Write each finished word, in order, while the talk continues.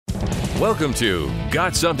Welcome to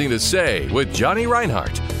Got Something to Say with Johnny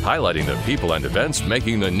Reinhardt, highlighting the people and events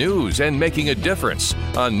making the news and making a difference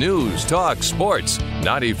on News Talk Sports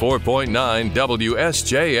 94.9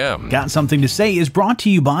 WSJM. Got Something to Say is brought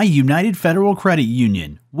to you by United Federal Credit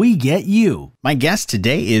Union. We get you. My guest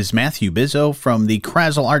today is Matthew Bizzo from the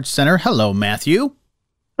Krasl Arts Center. Hello, Matthew.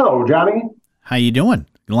 Hello, Johnny. How you doing?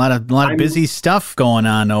 A lot of busy stuff going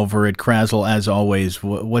on over at Krasl as always.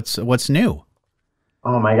 What's new?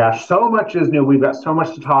 Oh my gosh, so much is new. We've got so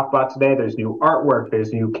much to talk about today. There's new artwork,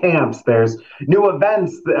 there's new camps, there's new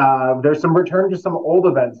events, there's some return to some old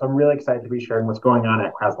events. I'm really excited to be sharing what's going on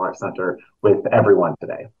at Krasl Arts Center with everyone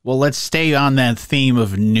today. Well, let's stay on that theme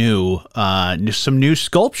of new, some new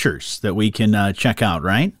sculptures that we can check out,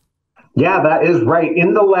 right? Yeah, that is right.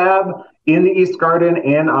 In the lab, in the East Garden,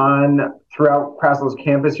 and on throughout Krasl's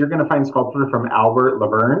campus, you're going to find sculpture from Albert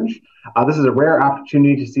Lavergne. This is a rare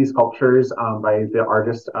opportunity to see sculptures by the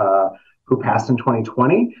artist who passed in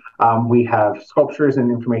 2020. We have sculptures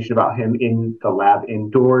and information about him in the lab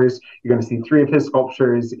indoors. You're going to see 3 of his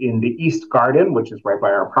sculptures in the East Garden, which is right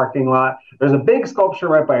by our parking lot. There's a big sculpture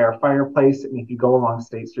right by our fireplace. And if you go along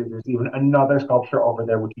State Street, there's even another sculpture over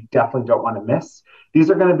there, which you definitely don't want to miss. These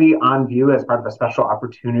are going to be on view as part of a special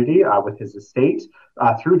opportunity with his estate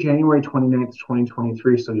through January 29th,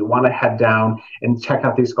 2023. So you want to head down and check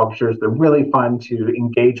out these sculptures. They're really fun to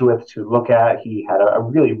engage with, to look at. He had a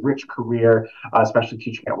really rich career, especially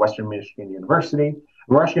teaching at Western Michigan University.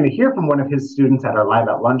 We're actually going to hear from one of his students at our Live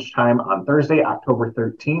at Lunchtime on Thursday, October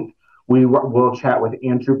 13th. We will chat with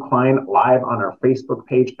Andrew Klein live on our Facebook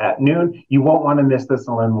page at noon. You won't want to miss this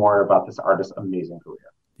and learn more about this artist's amazing career.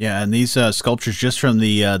 Yeah, and these sculptures, just from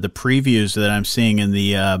the previews that I'm seeing in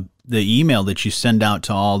the email that you send out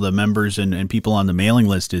to all the members and people on the mailing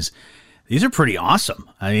list, these are pretty awesome.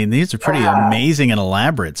 I mean, these are pretty amazing and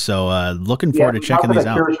elaborate. So looking forward to checking these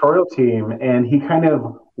out. He worked with a curatorial team, and he kind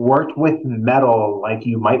of worked with metal like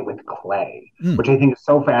you might with clay, which I think is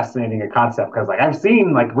so fascinating a concept, because I've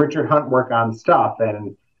seen Richard Hunt work on stuff,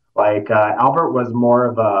 and Albert was more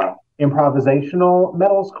of a improvisational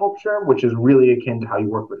metal sculpture, which is really akin to how you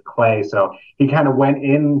work with clay. So he kind of went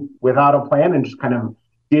in without a plan and just kind of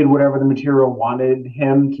did whatever the material wanted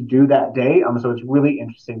him to do that day. So it's really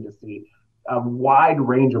interesting to see a wide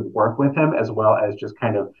range of work with him, as well as just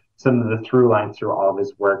kind of some of the through lines through all of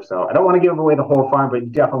his work. So I don't want to give away the whole farm, but you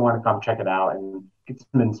definitely want to come check it out and get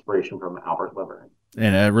some inspiration from Albert Lavergne.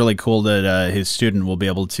 And really cool that his student will be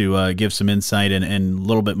able to give some insight and a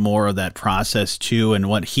little bit more of that process too, and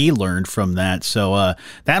what he learned from that. So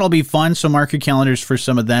that'll be fun. So mark your calendars for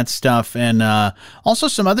some of that stuff, and also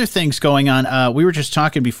some other things going on. We were just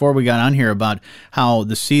talking before we got on here about how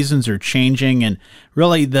the seasons are changing, and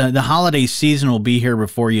really the holiday season will be here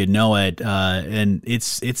before you know it. And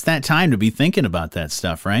it's that time to be thinking about that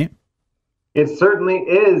stuff, right? It certainly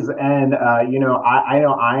is. And, I know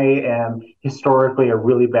I am historically a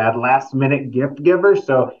really bad last minute gift giver.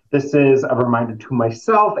 So this is a reminder to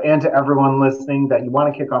myself and to everyone listening that you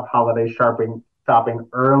want to kick off holiday shopping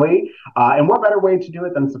early. And what better way to do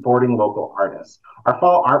it than supporting local artists? Our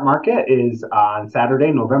fall art market is on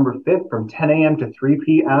Saturday, November 5th from 10 a.m. to 3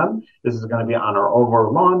 p.m. This is going to be on our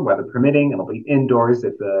over lawn, weather permitting. It'll be indoors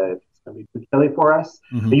if it's going to be too chilly for us.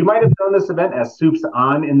 Mm-hmm. You might have known this event as Soup's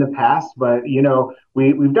On in the past, but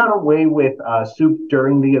we've done away with soup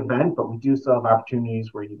during the event, but we do still have opportunities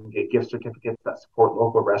where you can get gift certificates that support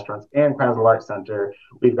local restaurants and Krasl Arts Center.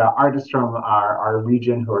 We've got artists from our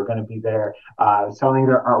region who are going to be there selling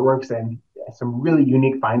their artworks, and some really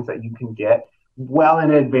unique finds that you can get well in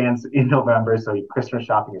advance in November, so your Christmas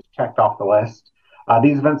shopping is checked off the list.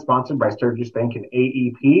 These events sponsored by Sturgis Bank and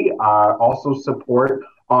AEP also support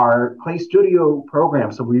our Clay Studio program.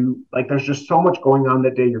 So there's just so much going on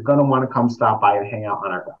that day. You're going to want to come stop by and hang out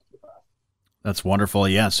on our class with us. That's wonderful.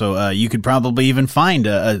 Yeah. So you could probably even find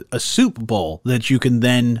a soup bowl that you can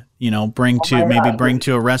then, bring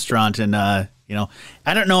to a restaurant. And, I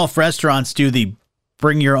don't know if restaurants do the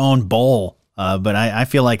bring your own bowl, but I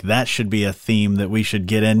feel like that should be a theme that we should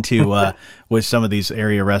get into with some of these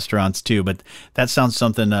area restaurants too. But that sounds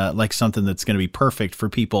something like something that's going to be perfect for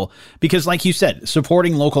people, because like you said,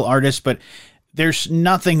 supporting local artists, but there's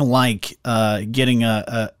nothing like getting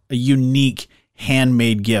a unique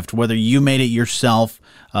handmade gift, whether you made it yourself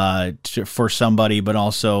for somebody, but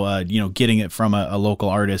also, getting it from a local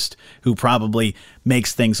artist who probably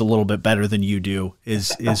makes things a little bit better than you do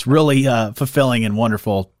is really fulfilling and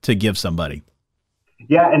wonderful to give somebody.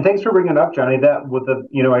 Yeah, and thanks for bringing it up, Johnny. That with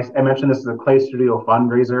I mentioned this is a Clay Studio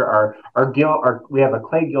fundraiser. Our guild, we have a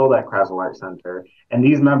Clay Guild at Krasl Arts Center, and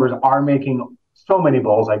these members are making so many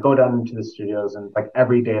bowls. I go down into the studios, and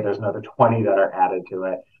every day there's another 20 that are added to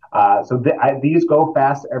it. These go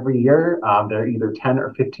fast every year. They're either $10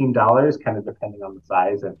 or $15, kind of depending on the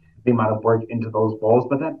size and the amount of work into those bowls,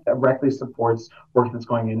 but that directly supports work that's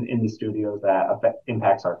going in the studios that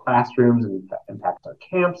impacts our classrooms and impacts our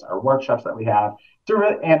camps, our workshops that we have.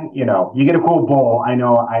 And you get a cool bowl. I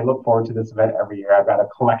know I look forward to this event every year. I've got a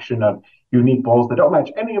collection of unique bowls that don't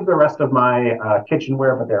match any of the rest of my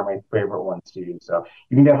kitchenware, but they're my favorite ones to use. So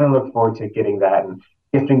you can definitely look forward to getting that and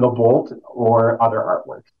gifting a bowl or other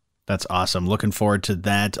artwork. That's awesome. Looking forward to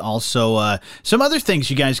that. Also, some other things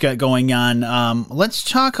you guys got going on. Let's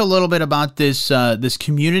talk a little bit about this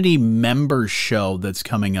community member show that's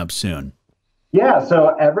coming up soon. Yeah,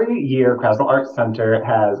 so every year, Krasl Arts Center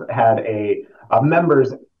has had a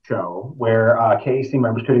members show where KAC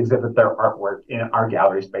members could exhibit their artwork in our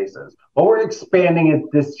gallery spaces. Well, we're expanding it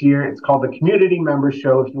this year. It's called the Community Members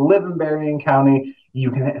Show. If you live in Berrien County,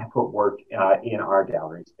 you can put work in our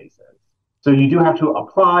gallery spaces. So you do have to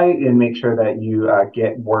apply and make sure that you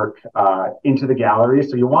get work into the gallery.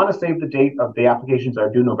 So you want to save the date of the applications are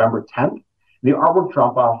due November 10th. The artwork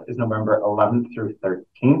drop-off is November 11th through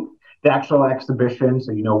 13th. The actual exhibition,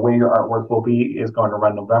 so you know where your artwork will be, is going to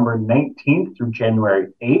run November 19th through January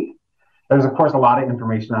 8th. There's, of course, a lot of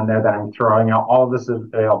information on there that I'm throwing out. All of this is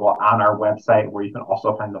available on our website, where you can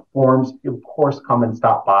also find the forms. You, of course, come and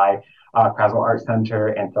stop by Krasl Arts Center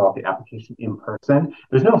and fill out the application in person.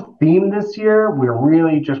 There's no theme this year. We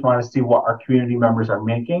really just want to see what our community members are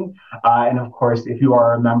making. And of course, if you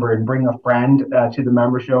are a member and bring a friend to the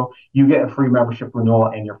member show, you get a free membership renewal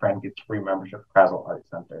and your friend gets free membership to Krasl Arts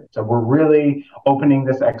Center. So we're really opening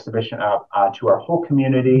this exhibition up to our whole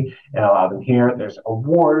community and allow them here. There's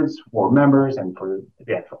awards for members and for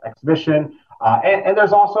the actual exhibition. And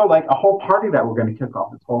there's also like a whole party that we're going to kick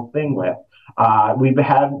off this whole thing with. We've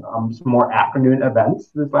had some more afternoon events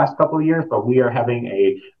this last couple of years, but we are having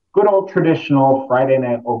a good old traditional Friday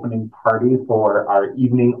night opening party for our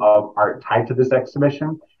evening of art tied to this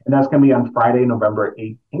exhibition. And that's going to be on Friday, November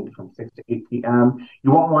 18th from 6 to 8 p.m.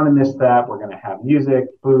 You won't want to miss that. We're going to have music,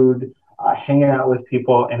 food, hanging out with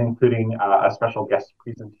people, and including a special guest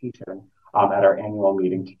presentation at our annual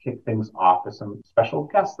meeting to kick things off with some special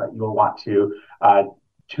guests that you'll want to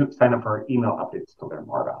sign up for our email updates to learn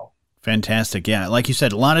more about. Fantastic. Yeah, like you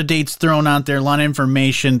said, a lot of dates thrown out there, a lot of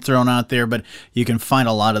information thrown out there, but you can find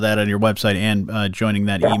a lot of that on your website and joining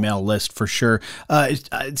that email list for sure.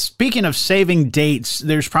 Speaking of saving dates,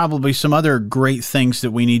 there's probably some other great things that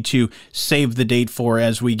we need to save the date for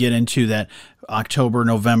as we get into that October,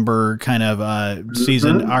 November kind of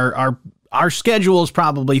season. Our schedules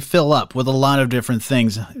probably fill up with a lot of different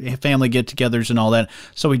things, family get-togethers and all that,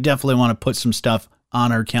 so we definitely want to put some stuff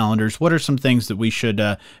on our calendars. What are some things that we should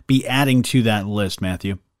be adding to that list,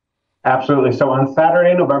 Matthew? Absolutely. So on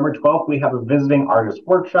Saturday, November 12th, we have a visiting artist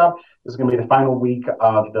workshop. This is going to be the final week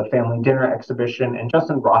of the family dinner exhibition. And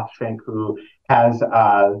Justin Rothshank, who has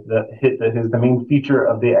the main feature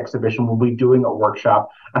of the exhibition, will be doing a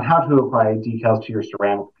workshop on how to apply decals to your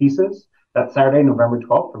ceramic pieces. That's Saturday, November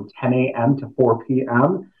 12th from 10 a.m. to 4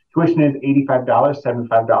 p.m. Tuition is $85,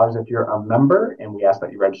 $75 if you're a member, and we ask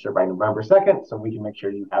that you register by November 2nd so we can make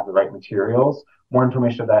sure you have the right materials. More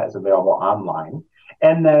information of that is available online.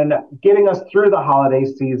 And then getting us through the holiday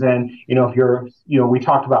season, we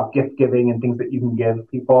talked about gift giving and things that you can give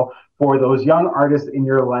people. For those young artists in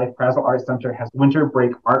your life, Krasl Arts Center has Winter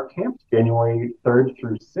Break Art Camp, January 3rd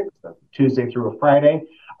through 6th, that's Tuesday through a Friday.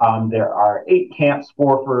 There are 8 camps,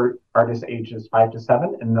 4 for artists ages 5 to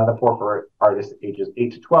 7, and another 4 for artists ages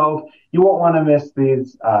 8 to 12. You won't want to miss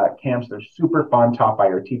these camps. They're super fun, taught by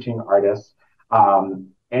our teaching artists. Our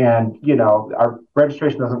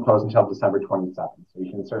registration doesn't close until December 27th, so you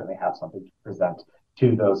can certainly have something to present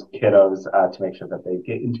to those kiddos to make sure that they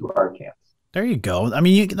get into our camps. There you go. I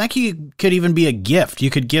mean, you could even be a gift. You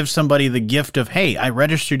could give somebody the gift of, hey, I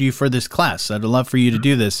registered you for this class. I'd love for you to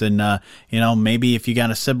do this. And, maybe if you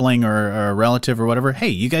got a sibling or a relative or whatever, hey,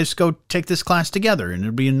 you guys go take this class together. And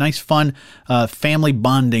it'd be a nice, fun family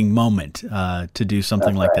bonding moment to do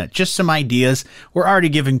something like that. Just some ideas. We're already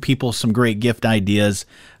giving people some great gift ideas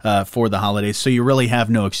for the holidays. So you really have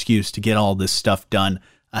no excuse to get all this stuff done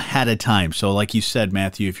ahead of time. So like you said,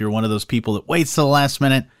 Matthew, if you're one of those people that waits till the last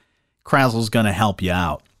minute, Krasl's going to help you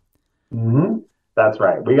out. Mm-hmm. That's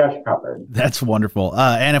right. We got you covered. That's wonderful.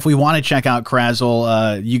 And if we want to check out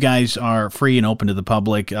Krasl, you guys are free and open to the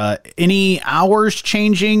public. Any hours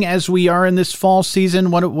changing as we are in this fall season?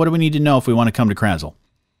 What do we need to know if we want to come to Krasl?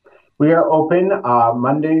 We are open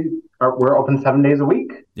Monday. We're open 7 days a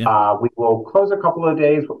week. Yeah. We will close a couple of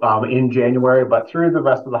days in January, but through the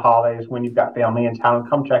rest of the holidays, when you've got family in town,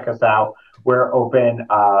 come check us out. We're open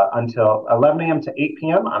until 11 a.m. to 8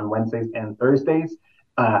 p.m. on Wednesdays and Thursdays.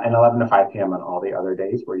 and 11 to 5 p.m. on all the other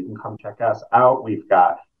days where you can come check us out. We've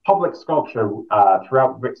got public sculpture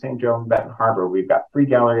throughout St. Joe and Benton Harbor. We've got free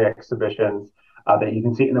gallery exhibitions that you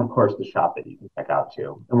can see, and of course the shop that you can check out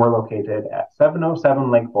too. And we're located at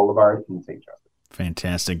 707 Lake Boulevard in St. Joseph.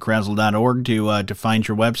 Fantastic. Krasl.org to find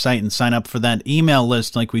your website and sign up for that email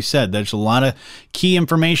list. Like we said, there's a lot of key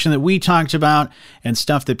information that we talked about and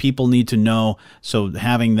stuff that people need to know. So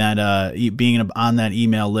having that, being on that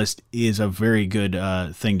email list is a very good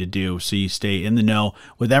thing to do. So you stay in the know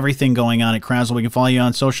with everything going on at Krasl. We can follow you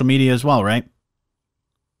on social media as well, right?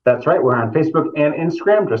 That's right. We're on Facebook and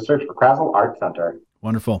Instagram. Just search for Krasl Art Center.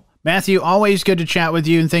 Wonderful. Matthew, always good to chat with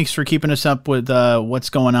you, and thanks for keeping us up with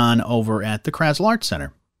what's going on over at the Krasl Art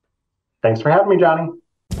Center. Thanks for having me, Johnny.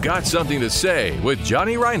 Got something to say with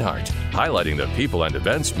Johnny Reinhardt, highlighting the people and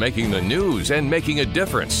events making the news and making a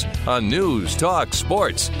difference on News Talk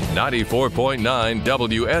Sports 94.9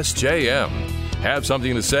 WSJM. Have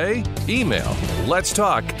something to say? Email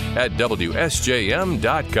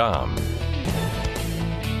letstalk@WSJM.com.